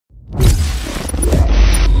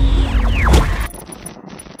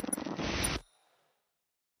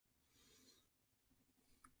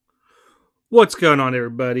What's going on,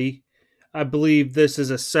 everybody? I believe this is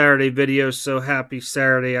a Saturday video, so happy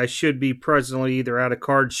Saturday. I should be presently either at a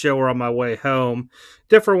card show or on my way home.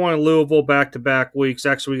 Different one in Louisville, back-to-back weeks.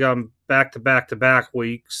 Actually, we got them back-to-back-to-back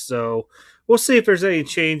weeks, so we'll see if there's any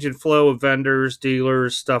change in flow of vendors,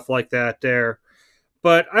 dealers, stuff like that there.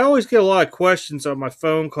 But I always get a lot of questions on my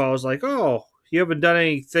phone calls like, oh, you haven't done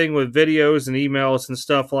anything with videos and emails and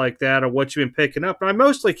stuff like that, or what you've been picking up. And I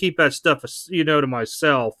mostly keep that stuff, to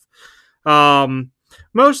myself. Um,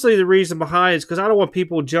 Mostly the reason behind it is because I don't want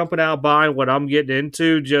people jumping out buying what I'm getting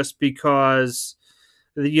into just because,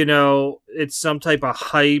 it's some type of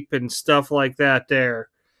hype and stuff like that there.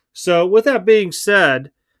 So, with that being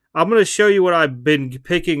said, I'm going to show you what I've been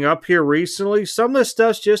picking up here recently. Some of this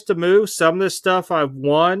stuff's just a move. Some of this stuff I've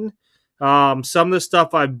won. Some of the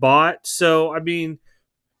stuff I've bought. So, I mean,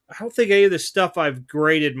 I don't think any of the stuff I've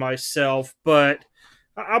graded myself, but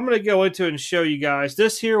I'm going to go into it and show you guys.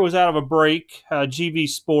 This here was out of a break, GV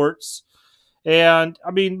Sports. And,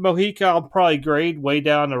 I mean, Mohica I'll probably grade way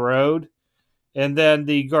down the road. And then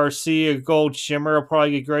the Garcia Gold Shimmer will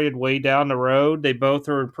probably get graded way down the road. They both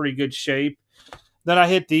are in pretty good shape. Then I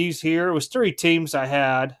hit these here. It was 3 teams I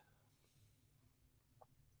had.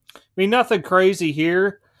 I mean, nothing crazy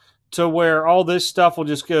here to where all this stuff will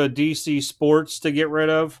just go to DC Sports to get rid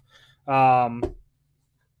of.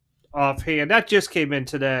 Offhand. That just came in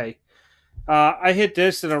today. I hit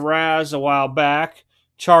this in a Raz a while back.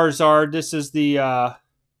 Charizard. This is the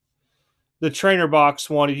trainer box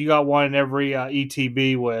one. You got one in every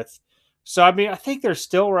ETB with. So I mean, I think they're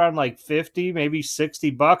still around like 50, maybe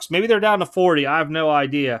 $60. Maybe they're down to 40. I have no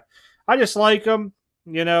idea. I just like them.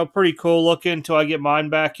 Pretty cool looking until I get mine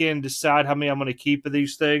back in. Decide how many I'm going to keep of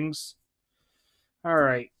these things. All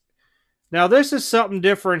right. Now this is something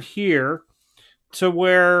different here, to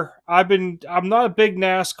where I'm not a big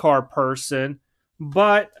NASCAR person,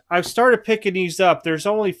 but I've started picking these up. There's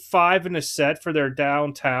only 5 in a set for their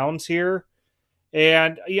downtowns here.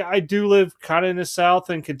 And yeah, I do live kind of in the South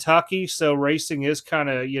in Kentucky, so racing is kind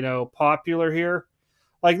of, popular here.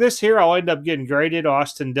 Like this here, I'll end up getting graded,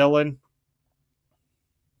 Austin Dillon.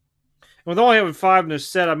 And with only having 5 in a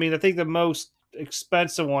set, I mean, I think the most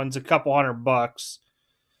expensive one's a couple $100.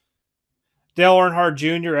 Dale Earnhardt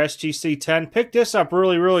Jr., SGC 10. Picked this up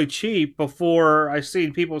really, really cheap before I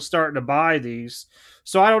seen people starting to buy these.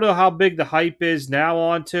 So I don't know how big the hype is now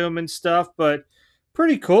onto them and stuff, but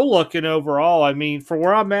pretty cool looking overall. I mean, for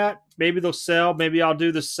where I'm at, maybe they'll sell. Maybe I'll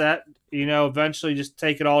do the set, eventually just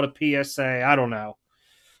take it all to PSA. I don't know.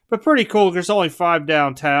 But pretty cool. There's only 5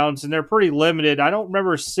 downtowns, and they're pretty limited. I don't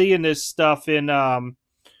remember seeing this stuff in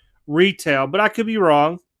retail, but I could be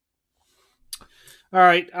wrong. All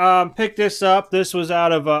right, pick this up. This was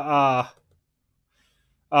out of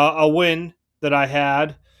a win that I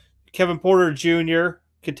had. Kevin Porter Jr.,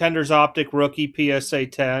 Contenders Optic rookie, PSA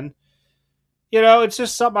 10. It's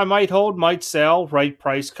just something I might hold, might sell. Right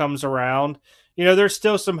price comes around. There's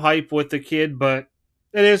still some hype with the kid, but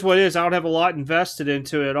it is what it is. I don't have a lot invested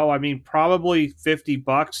into it at all. I mean, probably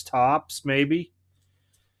 $50 tops, maybe.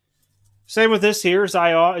 Same with this here,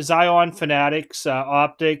 Zion Fanatics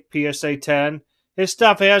Optic, PSA 10. His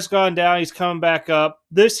stuff has gone down. He's coming back up.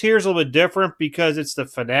 This here's a little bit different because it's the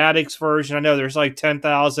Fanatics version. I know there's like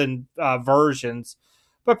 10,000 versions,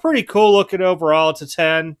 but pretty cool looking overall. It's a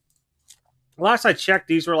 10. Last I checked,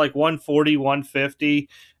 these were like 140, 150.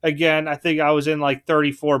 Again, I think I was in like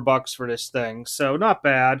 $34 for this thing, so not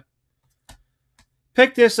bad.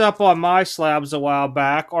 Picked this up on my slabs a while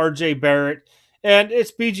back, RJ Barrett, and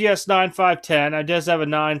it's BGS 9510. It does have a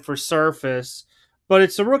 9 for surface, but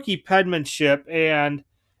it's a rookie penmanship, and,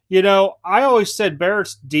 I always said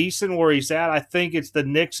Barrett's decent where he's at. I think it's the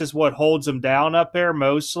Knicks is what holds him down up there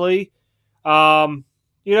mostly. Something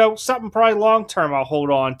probably long-term I'll hold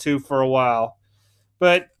on to for a while.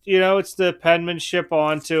 But, it's the penmanship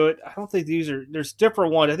onto it. I don't think there's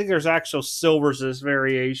different ones. I think there's actual silvers in this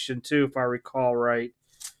variation too, if I recall right.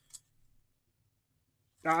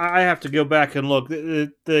 I have to go back and look.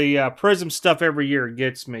 The Prism stuff every year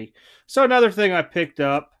gets me. So another thing I picked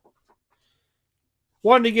up.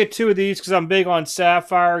 Wanted to get 2 of these because I'm big on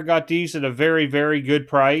Sapphire. Got these at a very, very good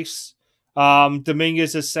price.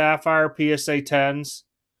 Dominguez is Sapphire PSA 10s.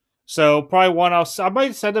 So probably one I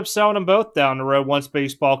might end up selling them both down the road once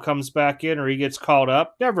baseball comes back in or he gets called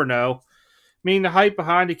up. Never know. I mean, the hype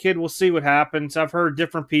behind the kid, we'll see what happens. I've heard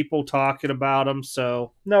different people talking about him,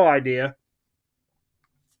 so no idea.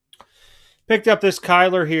 Picked up this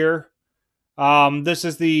Kyler here. This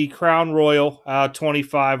is the Crown Royal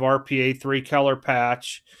 25 RPA 3-color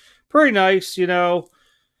patch. Pretty nice,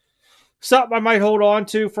 Something I might hold on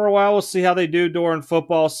to for a while. We'll see how they do during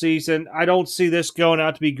football season. I don't see this going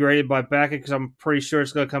out to be graded by Beckett because I'm pretty sure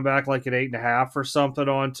it's going to come back like an 8.5 or something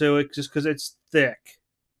onto it just because it's thick.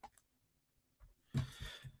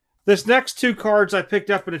 This next two cards I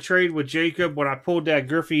picked up in a trade with Jacob when I pulled that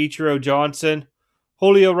Griffey Ichiro Johnson,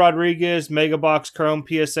 Julio Rodriguez, Mega Box Chrome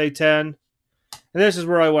PSA 10. And this is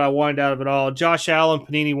really what I wanted out of it all. Josh Allen,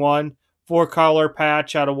 Panini 1, 4-color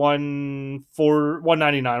patch out of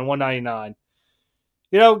 199.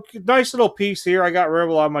 You know, nice little piece here. I got rid of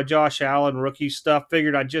a lot of my Josh Allen rookie stuff.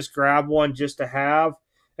 Figured I'd just grab one just to have.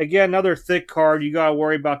 Again, another thick card. You got to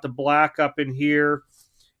worry about the black up in here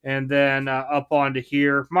and then up onto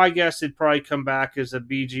here. My guess it'd probably come back as a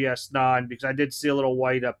BGS 9 because I did see a little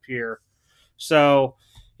white up here. So,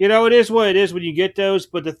 you know, it is what it is when you get those,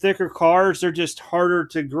 but the thicker cards, they're just harder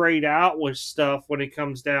to grade out with stuff when it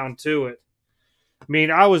comes down to it. I mean,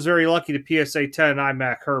 I was very lucky to PSA 10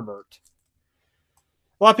 iMac Herbert.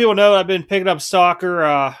 A lot of people know I've been picking up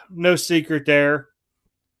soccer. No secret there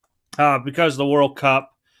because of the World Cup.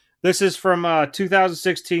 This is from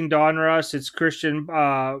 2016 Donruss. It's Christian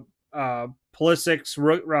Pulisic's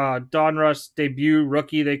Donruss debut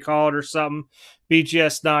rookie, they call it, or something.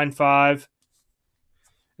 BGS 9.5.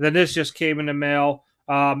 Then this just came in the mail.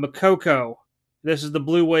 Makoko. This is the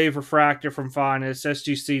Blue Wave Refractor from Findish,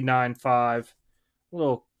 SGC 9.5. A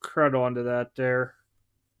little crud onto that there.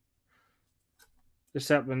 Just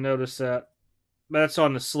happened to notice that. That's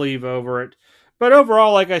on the sleeve over it. But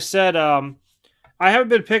overall, like I said, I haven't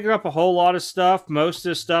been picking up a whole lot of stuff. Most of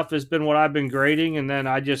this stuff has been what I've been grading, and then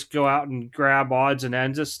I just go out and grab odds and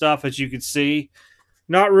ends of stuff, as you can see.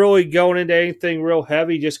 Not really going into anything real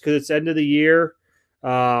heavy just because it's end of the year.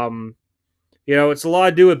 You know, it's a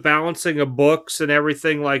lot to do with balancing of books and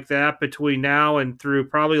everything like that between now and through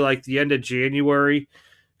probably like the end of January.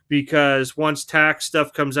 Because once tax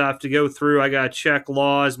stuff comes out to go through, I got to check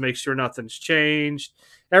laws, make sure nothing's changed.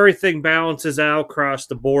 Everything balances out across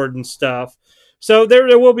the board and stuff. So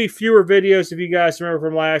there will be fewer videos if you guys remember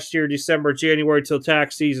from last year, December, January, till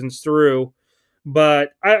tax season's through.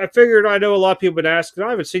 But I figured, I know a lot of people have been asking, I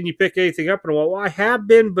haven't seen you pick anything up in a while. Well, I have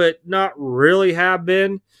been, but not really have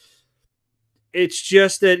been. It's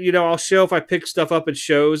just that, you know, I'll show if I pick stuff up at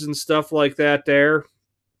shows and stuff like that there.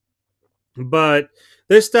 But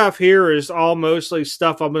this stuff here is all mostly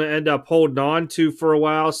stuff I'm going to end up holding on to for a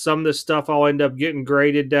while. Some of this stuff I'll end up getting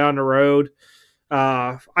graded down the road.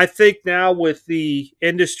 I think now with the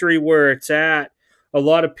industry where it's at, a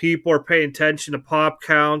lot of people are paying attention to pop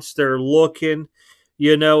counts. They're looking,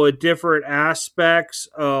 you know, at different aspects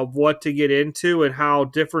of what to get into and how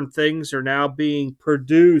different things are now being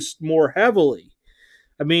produced more heavily.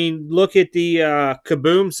 I mean, look at the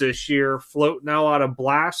kabooms this year floating out of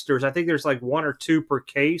blasters. I think there's like 1 or 2 per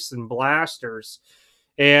case in blasters.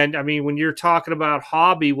 And, I mean, when you're talking about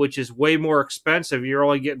hobby, which is way more expensive, you're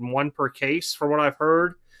only getting 1 per case from what I've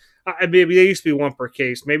heard. Maybe they used to be 1 per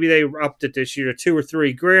case. Maybe they upped it this year to 2 or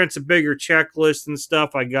 3. Granted, it's a bigger checklist and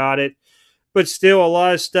stuff. I got it. But still, a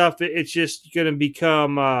lot of stuff, it's just going to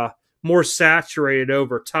become more saturated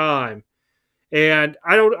over time. And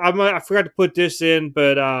I forgot to put this in,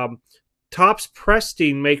 but Topps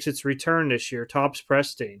Pristine makes its return this year. Topps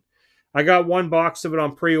Pristine. I got 1 box of it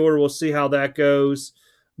on pre-order. We'll see how that goes.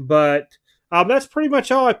 But that's pretty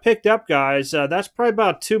much all I picked up, guys. That's probably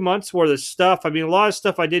about 2 months worth of stuff. I mean, a lot of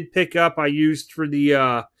stuff I did pick up I used for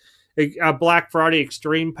the Black Friday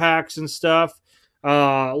Extreme packs and stuff.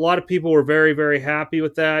 A lot of people were very, very happy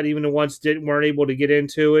with that, even the ones that weren't able to get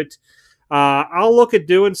into it. I'll look at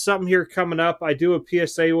doing something here coming up. I do a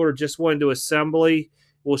PSA order, just went into assembly.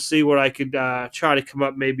 We'll see what I could try to come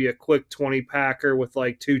up, maybe a quick 20-packer with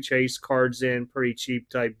like 2 chase cards in, pretty cheap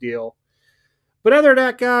type deal. But other than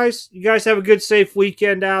that, guys, you guys have a good, safe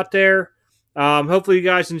weekend out there. Hopefully you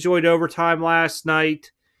guys enjoyed overtime last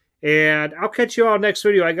night. And I'll catch you all next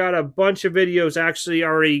video. I got a bunch of videos actually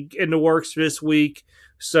already in the works this week.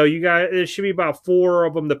 So you guys, there should be about 4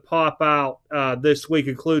 of them to pop out this week,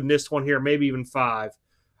 including this one here, maybe even 5.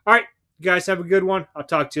 All right, you guys have a good one. I'll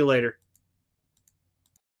talk to you later.